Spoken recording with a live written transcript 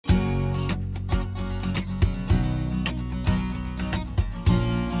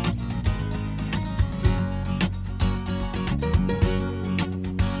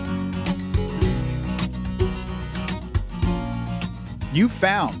You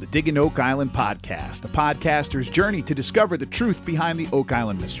found the Digging Oak Island podcast, a podcaster's journey to discover the truth behind the Oak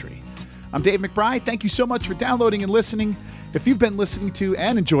Island mystery. I'm Dave McBride. Thank you so much for downloading and listening. If you've been listening to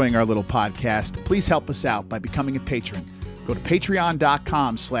and enjoying our little podcast, please help us out by becoming a patron. Go to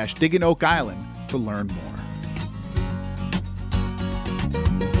patreon.com/Digging Oak Island to learn more.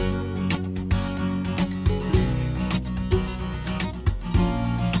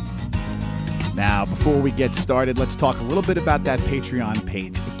 Now, before we get started, let's talk a little bit about that Patreon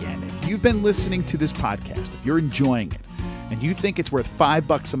page again. If you've been listening to this podcast, if you're enjoying it, and you think it's worth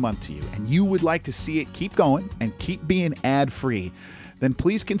 $5 a month to you, and you would like to see it keep going and keep being ad-free, then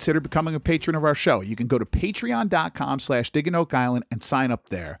please consider becoming a patron of our show. You can go to patreon.com/Digging Oak Island and sign up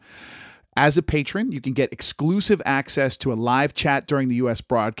there. As a patron, you can get exclusive access to a live chat during the U.S.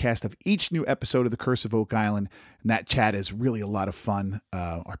 broadcast of each new episode of The Curse of Oak Island, and that chat is really a lot of fun.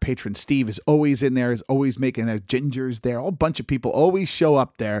 Our patron Steve is always in there, is always making Ginger's there. A whole bunch of people always show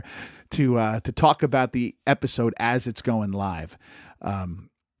up there to talk about the episode as it's going live.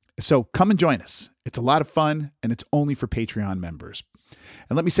 So come and join us. It's a lot of fun, and it's only for Patreon members.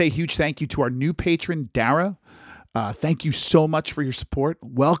 And let me say a huge thank you to our new patron, Dara. Thank you so much for your support.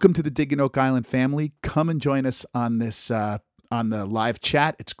 Welcome to the Digging Oak Island family. Come and join us on this on the live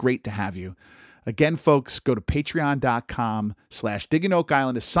chat. It's great to have you. Again, folks, go to patreon.com/Digging Oak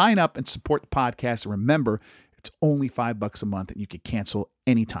Island to sign up and support the podcast. And remember, it's only $5 a month and you can cancel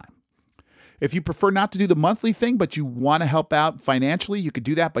anytime. If you prefer not to do the monthly thing, but you want to help out financially, you could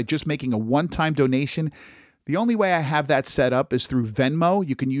do that by just making a one-time donation. The only way I have that set up is through Venmo.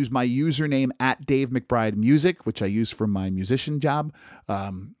 You can use my username at Dave McBride Music, which I use for my musician job.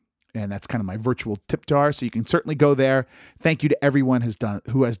 And that's kind of my virtual tip jar. So you can certainly go there. Thank you to everyone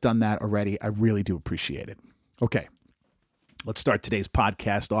who has done that already. I really do appreciate it. Okay, let's start today's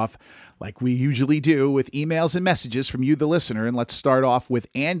podcast off like we usually do with emails and messages from you, the listener. And let's start off with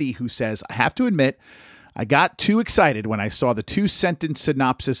Andy, who says, I have to admit, I got too excited when I saw the 2-sentence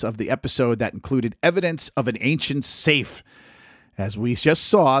synopsis of the episode that included evidence of an ancient safe. As we just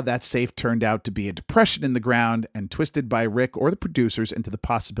saw, that safe turned out to be a depression in the ground and twisted by Rick or the producers into the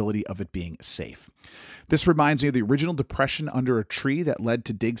possibility of it being a safe. This reminds me of the original depression under a tree that led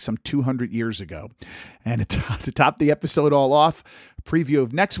to Dig some 200 years ago. And to top the episode all off, a preview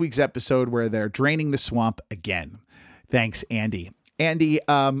of next week's episode where they're draining the swamp again. Thanks, Andy. Andy,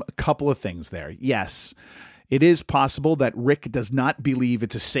 a couple of things there. Yes, it is possible that Rick does not believe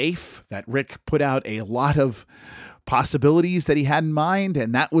it's a safe, that Rick put out a lot of possibilities that he had in mind,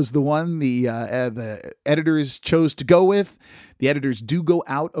 and that was the one the editors chose to go with. The editors do go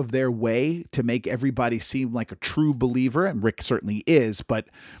out of their way to make everybody seem like a true believer, and Rick certainly is, but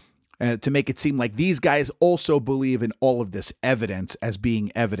to make it seem like these guys also believe in all of this evidence as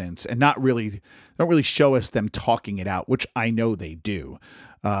being evidence and don't really show us them talking it out, which I know they do.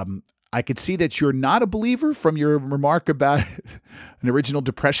 I could see that you're not a believer from your remark about an original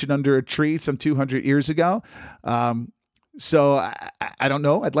depression under a tree some 200 years ago. So I don't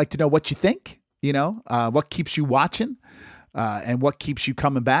know. I'd like to know what you think, what keeps you watching and what keeps you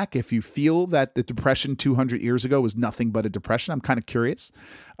coming back. If you feel that the depression 200 years ago was nothing but a depression, I'm kind of curious.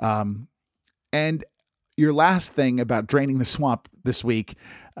 And your last thing about draining the swamp this week,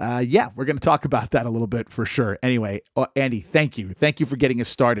 we're going to talk about that a little bit for sure. Anyway, Andy, thank you. Thank you for getting us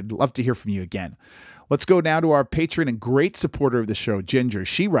started. Love to hear from you again. Let's go now to our patron and great supporter of the show, Ginger.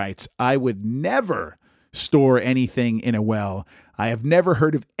 She writes, I would never store anything in a well. I have never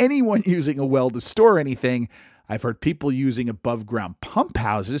heard of anyone using a well to store anything. I've heard people using above-ground pump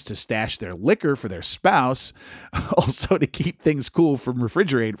houses to stash their liquor for their spouse, also to keep things cool for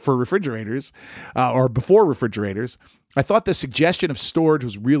refrigerators, or before refrigerators. I thought the suggestion of storage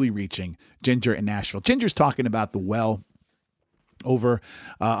was really reaching Ginger in Nashville. Ginger's talking about the well over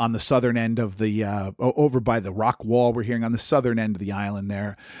on the southern end of the, over by the rock wall we're hearing on the southern end of the island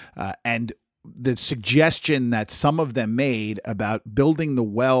there, and the suggestion that some of them made about building the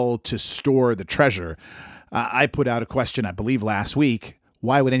well to store the treasure. I put out a question, I believe last week.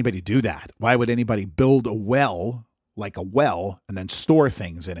 Why would anybody do that? Why would anybody build a well, like a well, and then store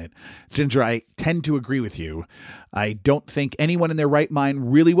things in it? Ginger, I tend to agree with you. I don't think anyone in their right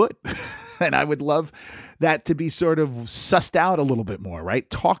mind really would. And I would love that to be sort of sussed out a little bit more, right?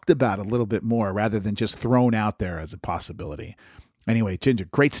 Talked about a little bit more rather than just thrown out there as a possibility. Anyway, Ginger,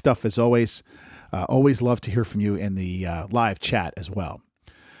 great stuff as always. Always love to hear from you in the live chat as well.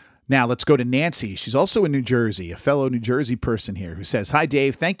 Now, let's go to Nancy. She's also in New Jersey, a fellow New Jersey person here who says, Hi,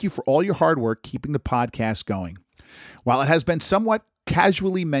 Dave. Thank you for all your hard work keeping the podcast going. While it has been somewhat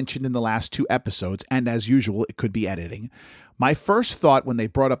casually mentioned in the last 2 episodes, and as usual, it could be editing, my first thought when they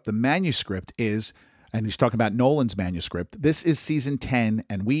brought up the manuscript is And he's talking about Nolan's manuscript. This is season 10,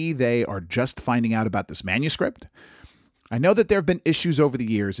 and they are just finding out about this manuscript. I know that there have been issues over the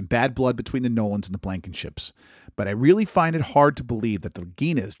years and bad blood between the Nolans and the Blankenships, but I really find it hard to believe that the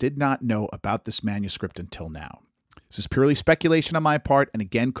Laginas did not know about this manuscript until now. This is purely speculation on my part, and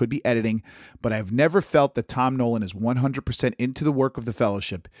again, could be editing, but I've never felt that Tom Nolan is 100% into the work of the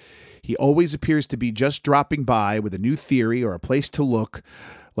Fellowship. He always appears to be just dropping by with a new theory or a place to look,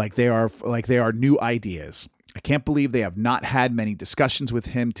 like they are new ideas. I can't believe they have not had many discussions with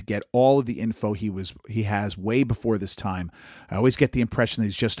him to get all of the info he has way before this time. I always get the impression that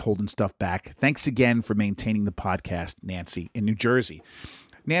he's just holding stuff back. Thanks again for maintaining the podcast, Nancy in New Jersey.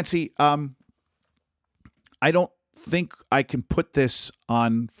 Nancy, I don't think I can put this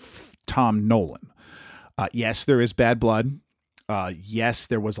on Tom Nolan. Yes, there is bad blood. Yes,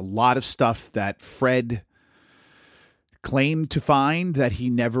 there was a lot of stuff that Fred claimed to find that he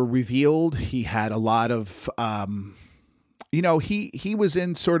never revealed. He had a lot of, he was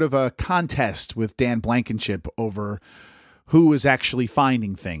in sort of a contest with Dan Blankenship over who was actually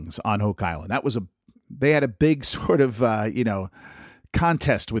finding things on Oak Island. They had a big sort of,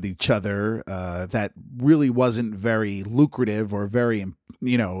 contest with each other that really wasn't very lucrative or very,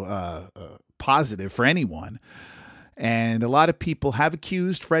 positive for anyone. And a lot of people have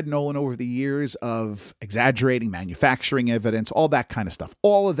accused Fred Nolan over the years of exaggerating, manufacturing evidence, all that kind of stuff.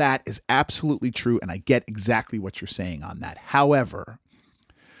 All of that is absolutely true, and I get exactly what you're saying on that. However,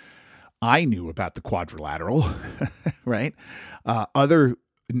 I knew about the quadrilateral, right? Other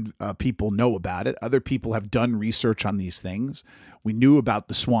people know about it. Other people have done research on these things. We knew about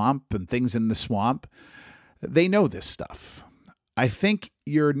the swamp and things in the swamp. They know this stuff. I think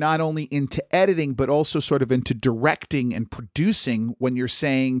you're not only into editing, but also sort of into directing and producing when you're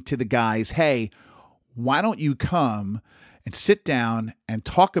saying to the guys, hey, why don't you come and sit down and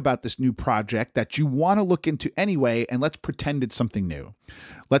talk about this new project that you want to look into anyway, and let's pretend it's something new.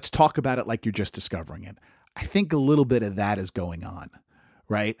 Let's talk about it like you're just discovering it. I think a little bit of that is going on,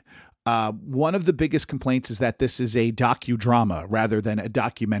 right? One of the biggest complaints is that this is a docudrama rather than a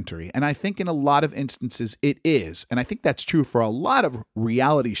documentary. And I think in a lot of instances it is. And I think that's true for a lot of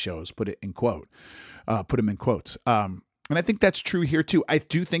reality shows, put them in quotes. And I think that's true here too. I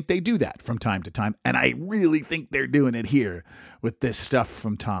do think they do that from time to time. And I really think they're doing it here with this stuff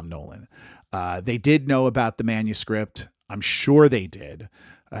from Tom Nolan. They did know about the manuscript. I'm sure they did.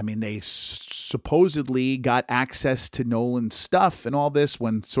 I mean, they supposedly got access to Nolan's stuff and all this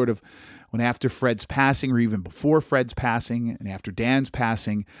when after Fred's passing, or even before Fred's passing and after Dan's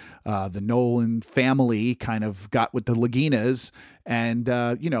passing, the Nolan family kind of got with the Laginas and,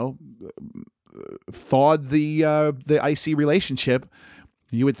 thawed the icy relationship.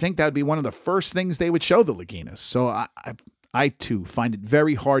 You would think that would be one of the first things they would show the Laginas. So I too find it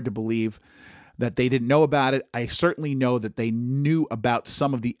very hard to believe that they didn't know about it. I certainly know that they knew about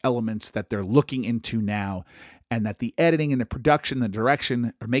some of the elements that they're looking into now, and that the editing and the production, the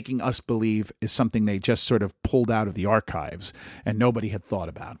direction are making us believe is something they just sort of pulled out of the archives and nobody had thought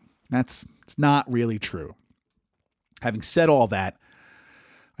about. It's not really true. Having said all that,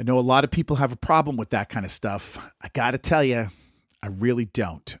 I know a lot of people have a problem with that kind of stuff. I got to tell you, I really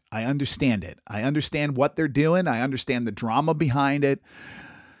don't. I understand it. I understand what they're doing. I understand the drama behind it.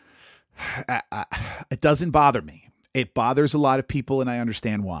 It doesn't bother me. It bothers a lot of people, and I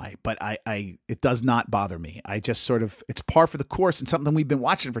understand why, but it does not bother me. I just sort of, it's par for the course and something we've been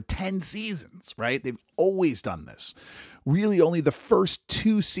watching for 10 seasons, right? They've always done this. Really only the first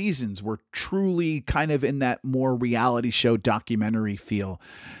 2 seasons were truly kind of in that more reality show documentary feel.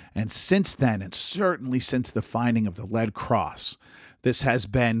 And since then, and certainly since the finding of the lead cross, this has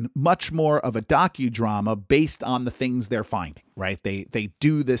been much more of a docudrama based on the things they're finding, right? They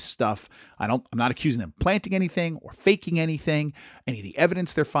do this stuff. I'm not accusing them of planting anything or faking anything. Any of the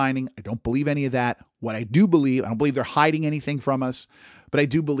evidence they're finding, I don't believe any of that. What I do believe, I don't believe they're hiding anything from us, but I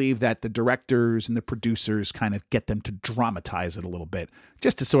do believe that the directors and the producers kind of get them to dramatize it a little bit,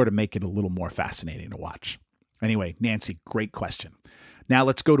 just to sort of make it a little more fascinating to watch. Anyway, Nancy, great question. Now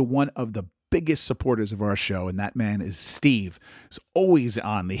let's go to one of the biggest supporters of our show, and that man is Steve, who's always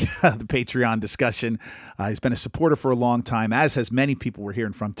on the Patreon discussion. He's been a supporter for a long time, as has many people we're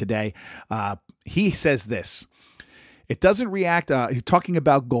hearing from today. He says this: it doesn't react, talking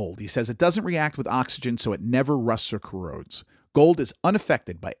about gold, he says it doesn't react with oxygen, so it never rusts or corrodes. Gold is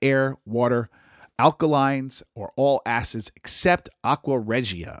unaffected by air, water, alkalines, or all acids except aqua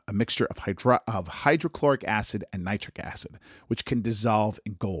regia, a mixture of hydrochloric acid and nitric acid, which can dissolve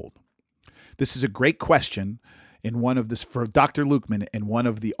in gold. This is a great question for Dr. Lukeman in one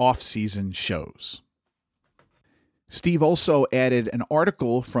of the off-season shows. Steve also added an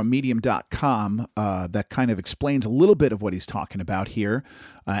article from medium.com that kind of explains a little bit of what he's talking about here.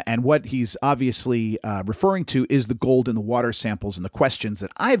 And what he's obviously referring to is the gold in the water samples and the questions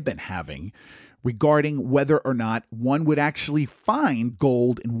that I've been having regarding whether or not one would actually find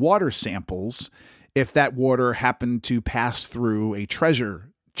gold in water samples if that water happened to pass through a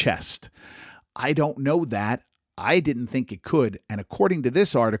treasure chest. I don't know that. I didn't think it could. And according to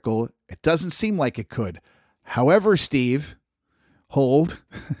this article, it doesn't seem like it could. However, Steve, hold.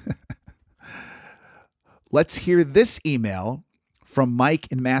 Let's hear this email from Mike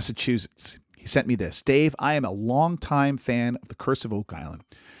in Massachusetts. He sent me this. Dave, I am a longtime fan of the Curse of Oak Island,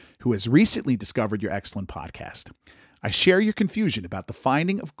 who has recently discovered your excellent podcast. I share your confusion about the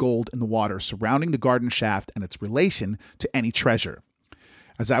finding of gold in the water surrounding the garden shaft and its relation to any treasure.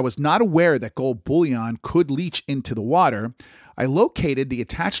 As I was not aware that gold bullion could leach into the water, I located the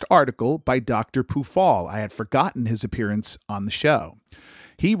attached article by Dr. Pufall. I had forgotten his appearance on the show.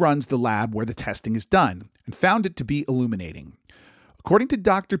 He runs the lab where the testing is done and found it to be illuminating. According to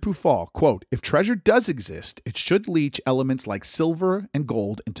Dr. Pufall, quote, if treasure does exist, it should leach elements like silver and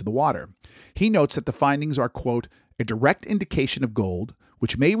gold into the water. He notes that the findings are, quote, a direct indication of gold,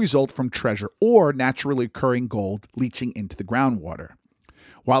 which may result from treasure or naturally occurring gold leaching into the groundwater.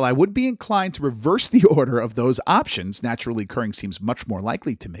 While I would be inclined to reverse the order of those options, naturally occurring seems much more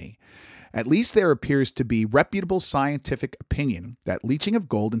likely to me. At least there appears to be reputable scientific opinion that leaching of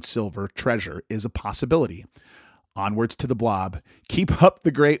gold and silver treasure is a possibility. Onwards to the blob. Keep up the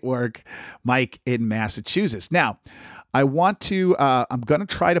great work, Mike in Massachusetts. Now, I'm going to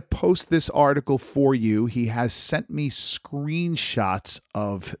try to post this article for you. He has sent me screenshots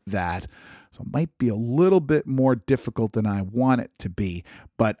of that. So it might be a little bit more difficult than I want it to be,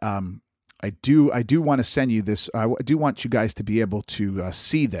 but I do want to send you this. I do want you guys to be able to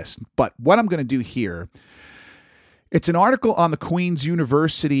see this. But what I'm going to do here, it's an article on the Queen's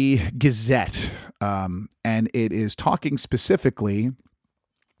University Gazette, and it is talking specifically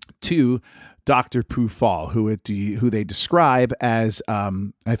to Dr. Pufall, who they describe as,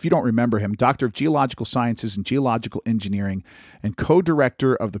 if you don't remember him, Doctor of Geological Sciences and Geological Engineering and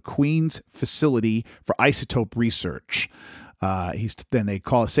co-director of the Queen's Facility for Isotope Research.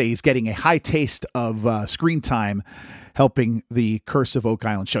 He's getting a high taste of screen time helping the Curse of Oak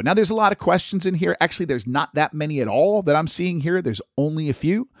Island show. Now, there's a lot of questions in here. Actually, there's not that many at all that I'm seeing here. There's only a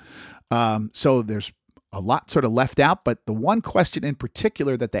few. So there's a lot sort of left out, but the one question in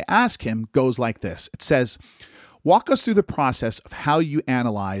particular that they ask him goes like this. It says, walk us through the process of how you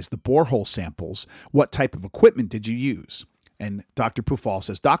analyze the borehole samples. What type of equipment did you use? And Dr. Pufall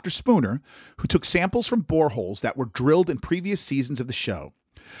says, Dr. Spooner, who took samples from boreholes that were drilled in previous seasons of the show.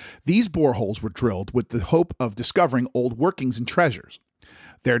 These boreholes were drilled with the hope of discovering old workings and treasures.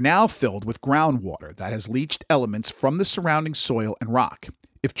 They're now filled with groundwater that has leached elements from the surrounding soil and rock.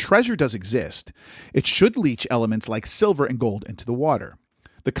 If treasure does exist, it should leach elements like silver and gold into the water.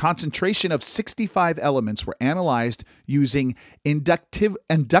 The concentration of 65 elements were analyzed using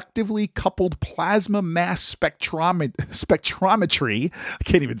inductively coupled plasma mass spectrometry. I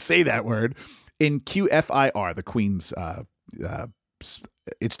can't even say that word. In QFIR, the Queen's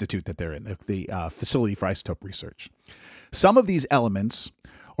institute that they're in, the Facility for Isotope Research. Some of these elements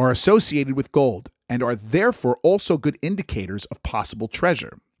are associated with gold and are therefore also good indicators of possible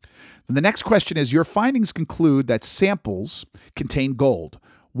treasure. And the next question is, your findings conclude that samples contain gold.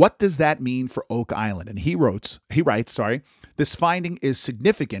 What does that mean for Oak Island? And he writes, this finding is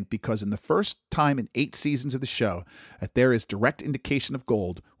significant because in the first time in 8 seasons of the show that there is direct indication of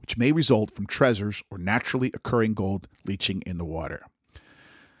gold, which may result from treasures or naturally occurring gold leaching in the water.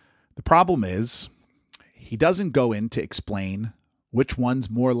 The problem is, he doesn't go in to explain which one's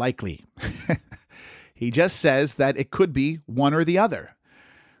more likely. He just says that it could be one or the other.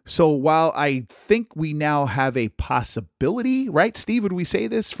 So while I think we now have a possibility, right, Steve, would we say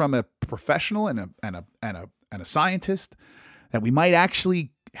this from a professional and a scientist, that we might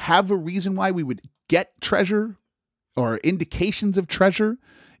actually have a reason why we would get treasure or indications of treasure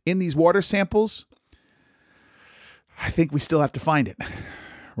in these water samples? I think we still have to find it,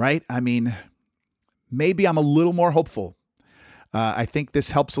 right? I mean, maybe I'm a little more hopeful. I think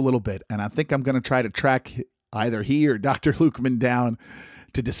this helps a little bit, and I think I'm going to try to track either he or Dr. Lukeman down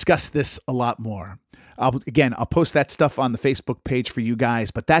to discuss this a lot more. I'll post that stuff on the Facebook page for you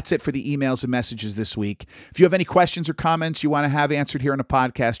guys, but that's it for the emails and messages this week. If you have any questions or comments you want to have answered here on the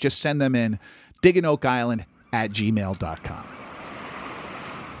podcast, just send them in digginoakisland@gmail.com.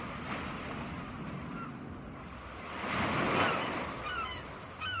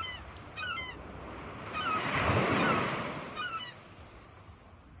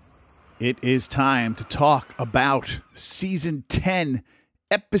 It is time to talk about Season 10,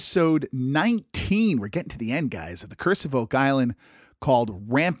 Episode 19. We're getting to the end, guys, of The Curse of Oak Island, called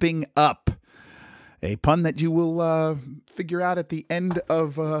Ramping Up. A pun that you will figure out at the end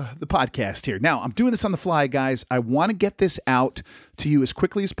of the podcast here. Now, I'm doing this on the fly, guys. I want to get this out to you as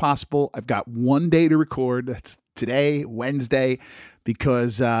quickly as possible. I've got one day to record. That's today, Wednesday,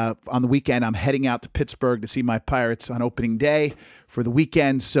 because on the weekend, I'm heading out to Pittsburgh to see my Pirates on opening day for the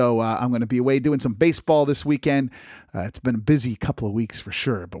weekend. So I'm going to be away doing some baseball this weekend. It's been a busy couple of weeks for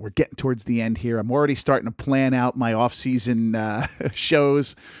sure, but we're getting towards the end here. I'm already starting to plan out my off-season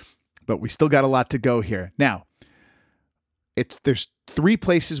shows, but we still got a lot to go here. Now, there's 3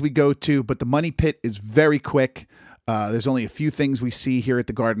 places we go to, but the Money Pit is very quick. There's only a few things we see here at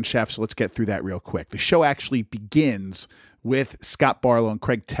the Garden Shaft, so let's get through that real quick. The show actually begins with Scott Barlow and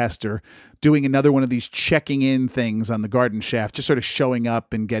Craig Tester doing another one of these checking in things on the Garden Shaft, just sort of showing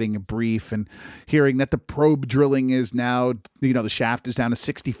up and getting a brief and hearing that the probe drilling is now, the shaft is down to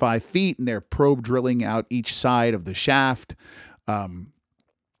 65 feet and they're probe drilling out each side of the shaft.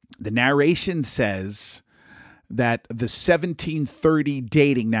 The narration says that the 1730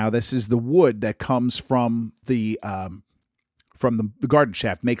 dating, now this is the wood that comes from the Garden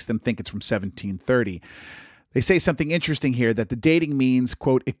Shaft, makes them think it's from 1730. They say something interesting here, that the dating means,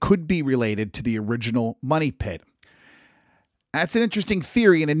 quote, it could be related to the original Money Pit. That's an interesting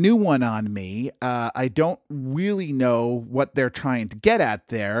theory and a new one on me. I don't really know what they're trying to get at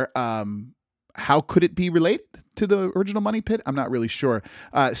there. How could it be related to the original Money Pit? I'm not really sure.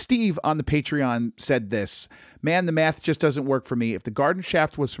 Steve on the Patreon said this: man, the math just doesn't work for me. If the Garden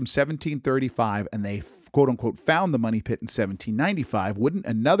Shaft was from 1735 and they quote unquote found the Money Pit in 1795, wouldn't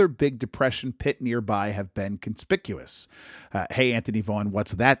another big depression pit nearby have been conspicuous? Hey, Anthony Vaughn,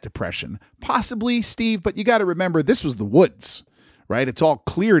 what's that depression? Possibly, Steve, but you got to remember this was the woods, right? It's all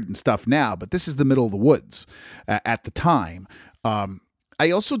cleared and stuff now, but this is the middle of the woods at the time. I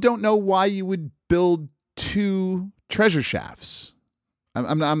also don't know why you would build 2 treasure shafts.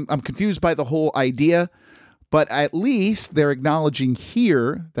 I'm confused by the whole idea. But at least they're acknowledging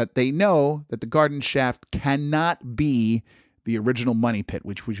here that they know that the Garden Shaft cannot be the original Money Pit,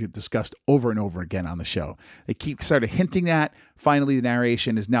 which we've discussed over and over again on the show. They keep sort of hinting that. Finally, the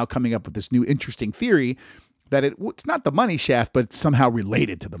narration is now coming up with this new interesting theory that it's not the Money Shaft, but it's somehow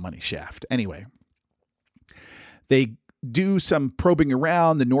related to the Money Shaft. Anyway, they do some probing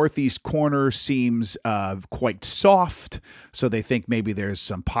around. The northeast corner seems quite soft, so they think maybe there's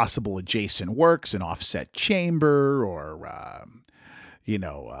some possible adjacent works, an offset chamber, or a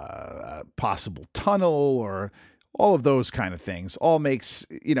possible tunnel, or all of those kind of things. All makes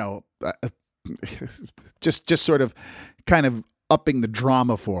just sort of kind of upping the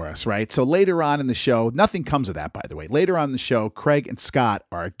drama for us, right? So later on in the show, nothing comes of that, by the way. Later on in the show, Craig and Scott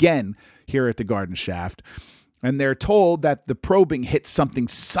are again here at the Garden Shaft. And they're told that the probing hit something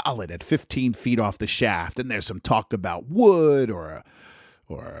solid at 15 feet off the shaft. And there's some talk about wood or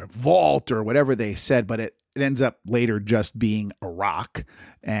a vault or whatever they said, but it ends up later just being a rock.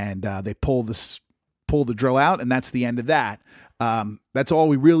 And they pull the drill out, and that's the end of that. That's all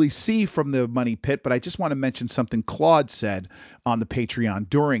we really see from the Money Pit, but I just want to mention something Claude said on the Patreon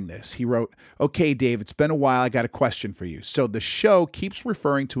during this. He wrote, okay, Dave, it's been a while. I got a question for you. So the show keeps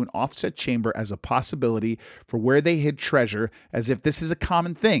referring to an offset chamber as a possibility for where they hid treasure, as if this is a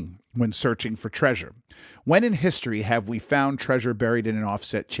common thing when searching for treasure. When in history have we found treasure buried in an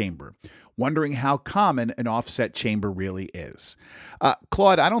offset chamber? Wondering how common an offset chamber really is.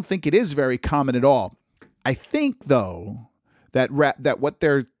 Claude, I don't think it is very common at all. I think, though, that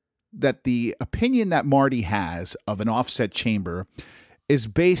the opinion that Marty has of an offset chamber is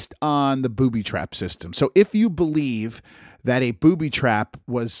based on the booby trap system. So if you believe that a booby trap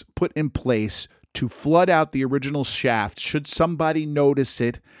was put in place to flood out the original shaft, should somebody notice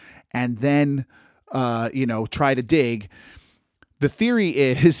it and then try to dig, the theory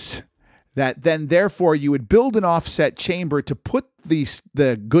is that then therefore you would build an offset chamber to put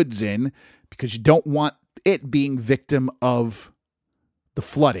the goods in, because you don't want it being victim of the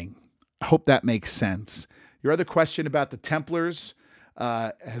flooding. I hope that makes sense. Your other question about the Templars,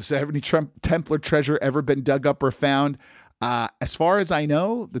 has any Templar treasure ever been dug up or found? As far as I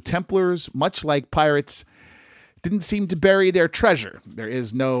know, the Templars, much like pirates, didn't seem to bury their treasure. There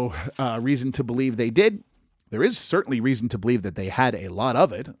is no reason to believe they did. There is certainly reason to believe that they had a lot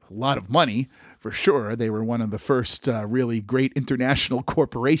of it, a lot of money, for sure. They were one of the first really great international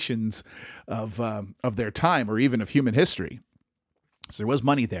corporations of their time, or even of human history. So there was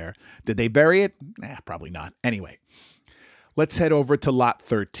money there. Did they bury it? Probably not. Anyway, let's head over to Lot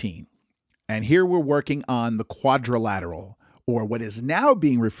 13. And here we're working on the quadrilateral, or what is now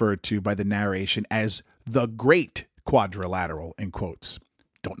being referred to by the narration as the Great Quadrilateral, in quotes.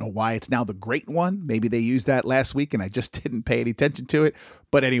 Don't know why it's now the Great One. Maybe they used that last week and I just didn't pay any attention to it.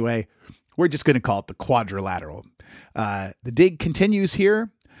 But anyway, we're just going to call it the Quadrilateral. The dig continues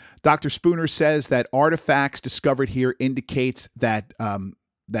here. Dr. Spooner says that artifacts discovered here indicates that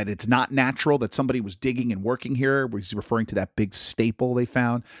that it's not natural, that somebody was digging and working here. He's referring to that big staple they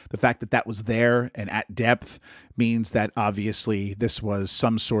found. The fact that that was there and at depth means that obviously this was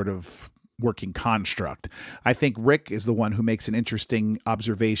some sort of working construct. I think Rick is the one who makes an interesting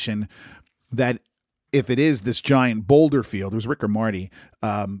observation that if it is this giant boulder field, it was Rick or Marty,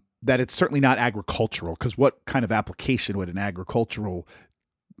 that it's certainly not agricultural, because what kind of application would an agricultural,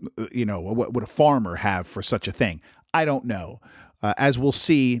 what would a farmer have for such a thing? I don't know. As we'll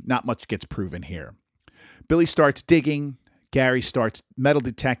see, not much gets proven here. Billy starts digging. Gary starts metal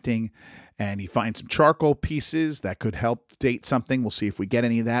detecting, and he finds some charcoal pieces that could help date something. We'll see if we get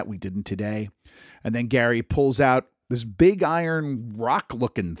any of that. We didn't today. And then Gary pulls out this big iron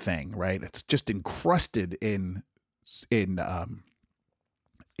rock-looking thing, right? It's just encrusted in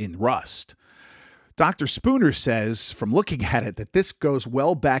rust. Dr. Spooner says, from looking at it, that this goes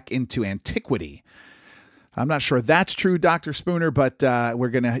well back into antiquity. I'm not sure that's true, Dr. Spooner, but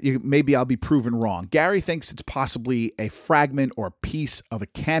maybe I'll be proven wrong. Gary thinks it's possibly a fragment or piece of a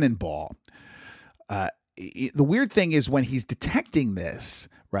cannonball. The weird thing is when he's detecting this,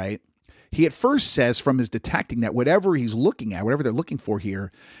 right, he at first says from his detecting that whatever he's looking at, whatever they're looking for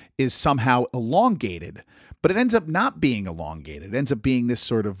here, is somehow elongated. But it ends up not being elongated. It ends up being this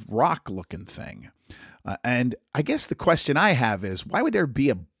sort of rock-looking thing. And I guess the question I have is, why would there be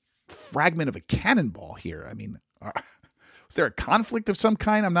a fragment of a cannonball here? I mean, is there a conflict of some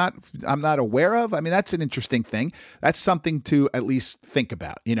kind I'm not aware of? I mean, that's an interesting thing. That's something to at least think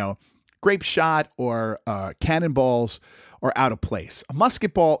about. Grape shot or cannonballs are out of place. A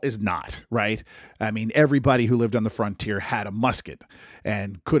musket ball is not, right? I mean, everybody who lived on the frontier had a musket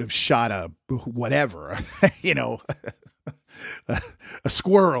and could have shot a whatever, a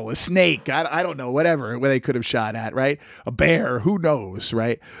squirrel, a snake, I don't know, whatever they could have shot at, right? A bear, who knows,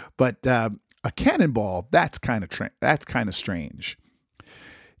 right? But a cannonball, that's kind of strange.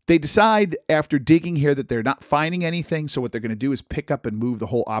 They decide after digging here that they're not finding anything, so what they're going to do is pick up and move the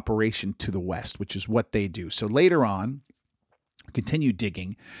whole operation to the west, which is what they do. So later on, continue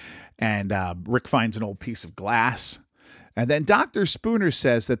digging, and Rick finds an old piece of glass. And then Dr. Spooner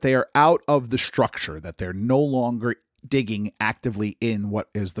says that they are out of the structure, that they're no longer digging actively in what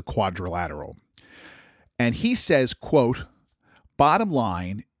is the quadrilateral. And he says, quote, bottom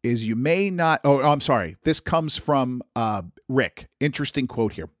line is you may not, this comes from Rick. Interesting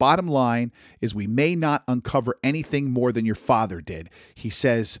quote here. Bottom line is we may not uncover anything more than your father did, he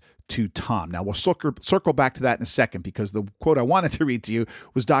says to Tom. Now, we'll circle back to that in a second, because the quote I wanted to read to you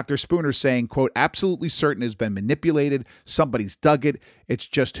was Dr. Spooner saying, quote, absolutely certain it has been manipulated. Somebody's dug it. It's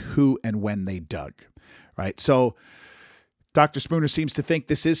just who and when they dug, right? So Dr. Spooner seems to think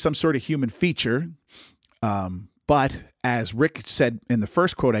this is some sort of human feature. But as Rick said in the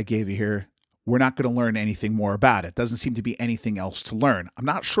first quote I gave you here, we're not going to learn anything more about it. Doesn't seem to be anything else to learn. I'm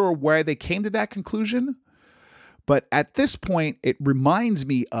not sure where they came to that conclusion, but at this point, it reminds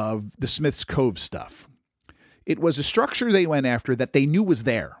me of the Smith's Cove stuff. It was a structure they went after that they knew was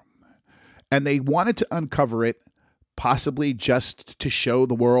there, and they wanted to uncover it, possibly just to show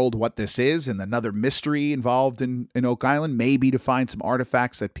the world what this is and another mystery involved in Oak Island, maybe to find some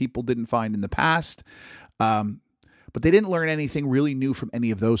artifacts that people didn't find in the past. But they didn't learn anything really new from any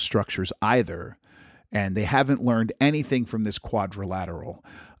of those structures either. And they haven't learned anything from this quadrilateral.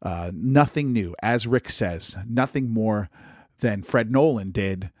 Nothing new. As Rick says, nothing more than Fred Nolan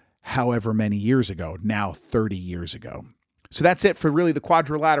did however many years ago, now 30 years ago. So that's it for really the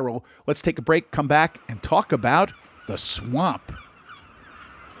quadrilateral. Let's take a break, come back, and talk about the swamp.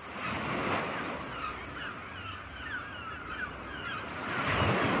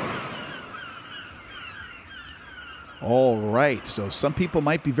 All right, so some people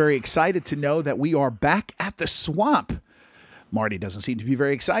might be very excited to know that we are back at the swamp. Marty doesn't seem to be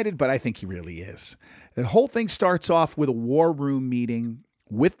very excited, but I think he really is. The whole thing starts off with a war room meeting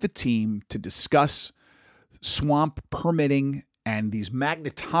with the team to discuss swamp permitting and these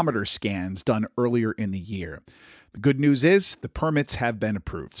magnetometer scans done earlier in the year. The good news is the permits have been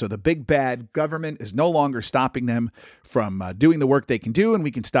approved. So the big bad government is no longer stopping them from doing the work they can do, and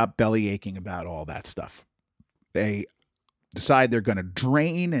we can stop belly aching about all that stuff. They decide they're going to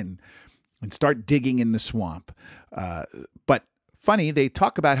drain and start digging in the swamp. But funny, they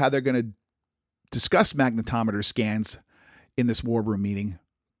talk about how they're going to discuss magnetometer scans in this war room meeting,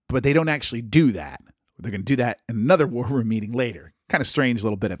 but they don't actually do that. They're going to do that in another war room meeting later. Kind of strange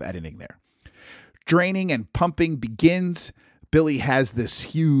little bit of editing there. Draining and pumping begins. Billy has this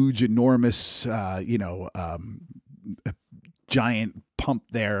huge, enormous, giant pump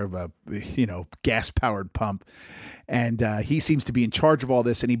there, gas-powered pump. And he seems to be in charge of all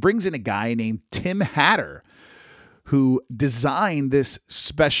this. And he brings in a guy named Tim Hatter, who designed this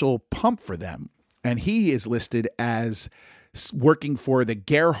special pump for them. And he is listed as working for the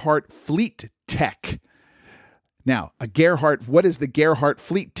Gerhardt Fleet Tech. Now, what is the Gerhardt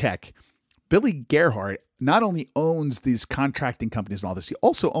Fleet Tech? Billy Gerhardt not only owns these contracting companies and all this, he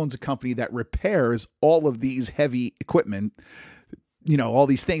also owns a company that repairs all of these heavy equipment, all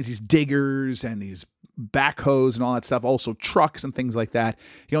these things, these diggers and these backhoes and all that stuff, also trucks and things like that.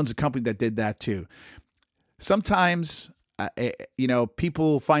 He owns a company that did that too. Sometimes,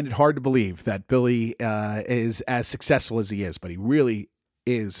 people find it hard to believe that Billy is as successful as he is, but he really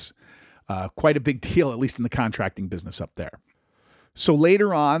is quite a big deal, at least in the contracting business up there. So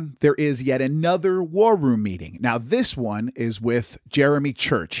later on, there is yet another war room meeting. Now, this one is with Jeremy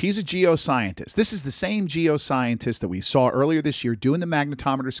Church. He's a geoscientist. This is the same geoscientist that we saw earlier this year doing the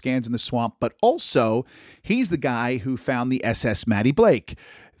magnetometer scans in the swamp, but also he's the guy who found the SS Matty Blake,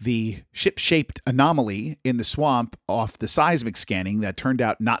 the ship-shaped anomaly in the swamp off the seismic scanning that turned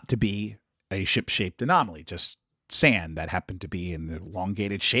out not to be a ship-shaped anomaly, just sand that happened to be in the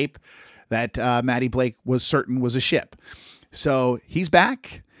elongated shape that Matty Blake was certain was a ship. So he's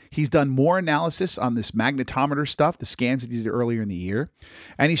back. He's done more analysis on this magnetometer stuff, the scans that he did earlier in the year.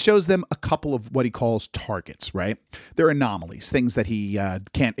 And he shows them a couple of what he calls targets, right? They're anomalies, things that he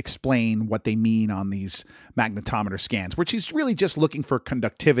can't explain what they mean on these magnetometer scans, which he's really just looking for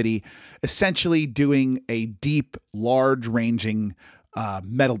conductivity, essentially doing a deep, large-ranging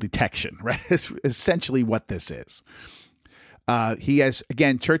metal detection, right? It's essentially what this is.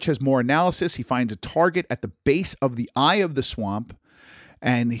 Church has more analysis. He finds a target at the base of the eye of the swamp,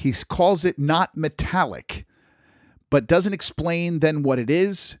 and he calls it not metallic, but doesn't explain then what it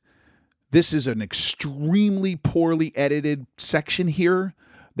is. This is an extremely poorly edited section here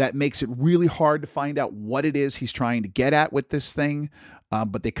that makes it really hard to find out what it is he's trying to get at with this thing,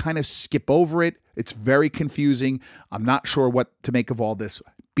 but they kind of skip over it. It's very confusing. I'm not sure what to make of all this.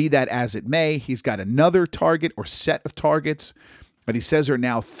 Be that as it may, he's got another target or set of targets that he says are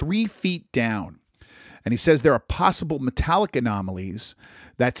now 3 feet down. And he says there are possible metallic anomalies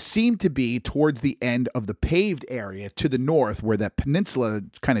that seem to be towards the end of the paved area to the north where that peninsula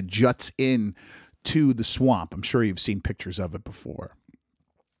kind of juts in to the swamp. I'm sure you've seen pictures of it before.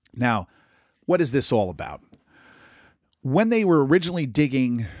 Now, what is this all about? When they were originally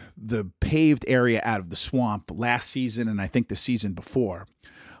digging the paved area out of the swamp last season and I think the season before,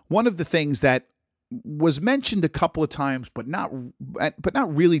 one of the things that was mentioned a couple of times but not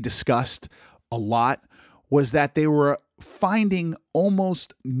really discussed a lot was that they were finding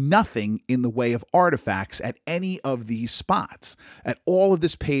almost nothing in the way of artifacts at any of these spots, at all of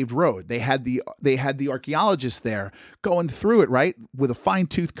this paved road. They had the archaeologists there going through it, right, with a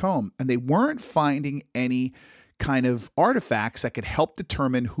fine-tooth comb, and they weren't finding any kind of artifacts that could help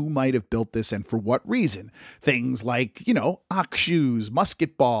determine who might have built this and for what reason. Things like, ox shoes,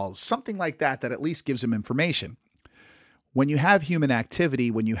 musket balls, something like that at least gives them information. When you have human activity,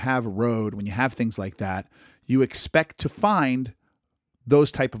 when you have a road, when you have things like that, you expect to find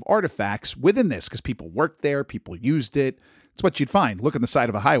those type of artifacts within this because people worked there, people used it. It's what you'd find. Look on the side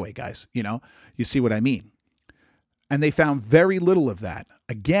of a highway, guys. You see what I mean. And they found very little of that.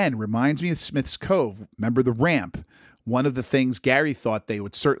 Again, reminds me of Smith's Cove. Remember the ramp? One of the things Gary thought they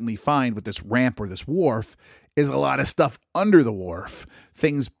would certainly find with this ramp or this wharf is a lot of stuff under the wharf.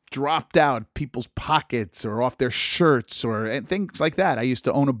 Things dropped out people's pockets or off their shirts and things like that. I used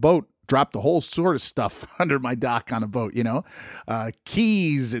to own a boat, dropped a whole sort of stuff under my dock on a boat,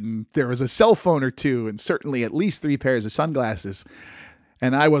 keys, and there was a cell phone or two, and certainly at least 3 pairs of sunglasses.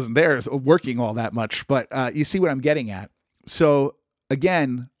 And I wasn't there working all that much, but you see what I'm getting at. So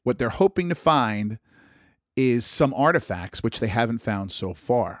again, what they're hoping to find is some artifacts, which they haven't found so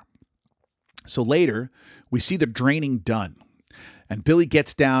far. So later, we see the draining done. And Billy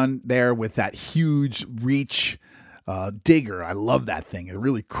gets down there with that huge reach digger. I love that thing. A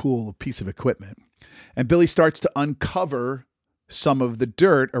really cool piece of equipment. And Billy starts to uncover some of the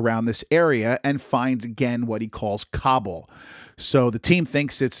dirt around this area and finds again what he calls cobble. So the team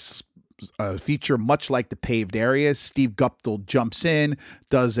thinks it's a feature much like the paved areas. Steve Guptill jumps in,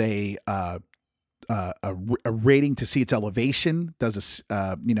 does a rating to see its elevation,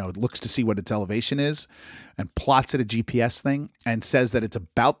 looks to see what its elevation is, and plots it a GPS thing, and says that it's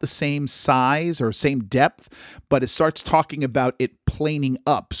about the same size or same depth, but it starts talking about it planing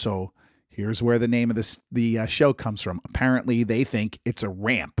up. So Here's where the name of the show comes from. Apparently, they think it's a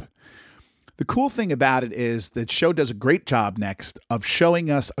ramp. The cool thing about it is the show does a great job next of showing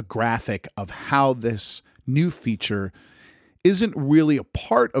us a graphic of how this new feature isn't really a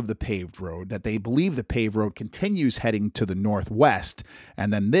part of the paved road, that they believe the paved road continues heading to the northwest,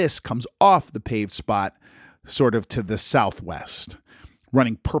 and then this comes off the paved spot sort of to the southwest,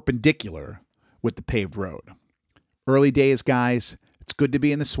 running perpendicular with the paved road. Early days, guys. It's good to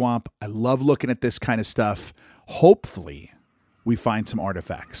be in the swamp. I love looking at this kind of stuff. Hopefully, we find some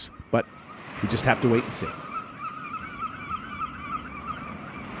artifacts, but we just have to wait and see.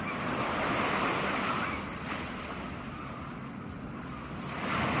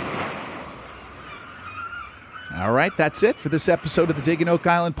 All right, that's it for this episode of the Digging Oak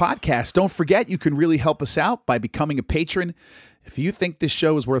Island podcast. Don't forget, you can really help us out by becoming a patron. If you think this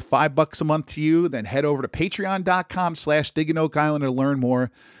show is worth $5 a month to you, then head over to patreon.com/Digging Oak Island to learn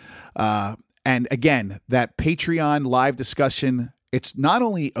more. And again, that Patreon live discussion, it's not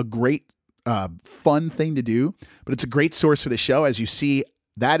only a great fun thing to do, but it's a great source for the show. As you see,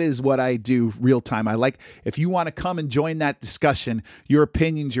 that is what I do real time. I like, if you want to come and join that discussion, your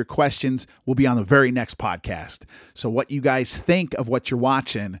opinions, your questions will be on the very next podcast. So what you guys think of what you're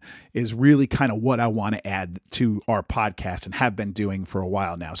watching is really kind of what I want to add to our podcast and have been doing for a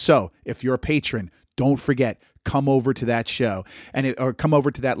while now. So if you're a patron, don't forget, come over to that show or come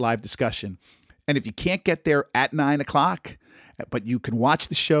over to that live discussion. And if you can't get there at 9:00, but you can watch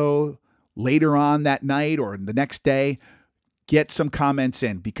the show later on that night or the next day, get some comments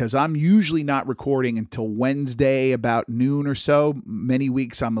in, because I'm usually not recording until Wednesday about noon or so. Many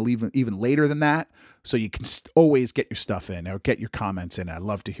weeks I'm even later than that. So you can always get your stuff in or get your comments in. I'd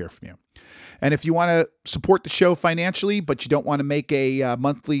love to hear from you. And if you want to support the show financially, but you don't want to make a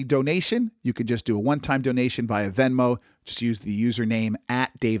monthly donation, you could just do a one-time donation via Venmo. Just use the username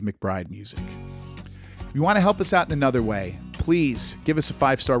 @DaveMcBrideMusic. If you want to help us out in another way, please give us a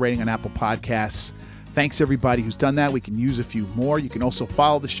 5-star rating on Apple Podcasts. Thanks, everybody who's done that. We can use a few more. You can also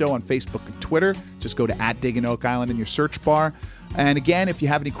follow the show on Facebook and Twitter. Just go to @Digging Oak Island in your search bar. And again, if you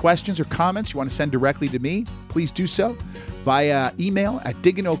have any questions or comments you want to send directly to me, please do so via email at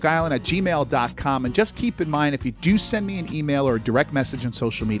diggingoakisland@gmail.com. And just keep in mind, if you do send me an email or a direct message on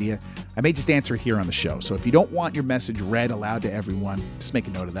social media, I may just answer here on the show. So if you don't want your message read aloud to everyone, just make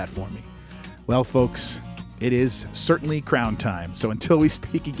a note of that for me. Well, folks, it is certainly crown time. So until we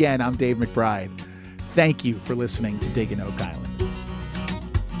speak again, I'm Dave McBride. Thank you for listening to Digging Oak Island.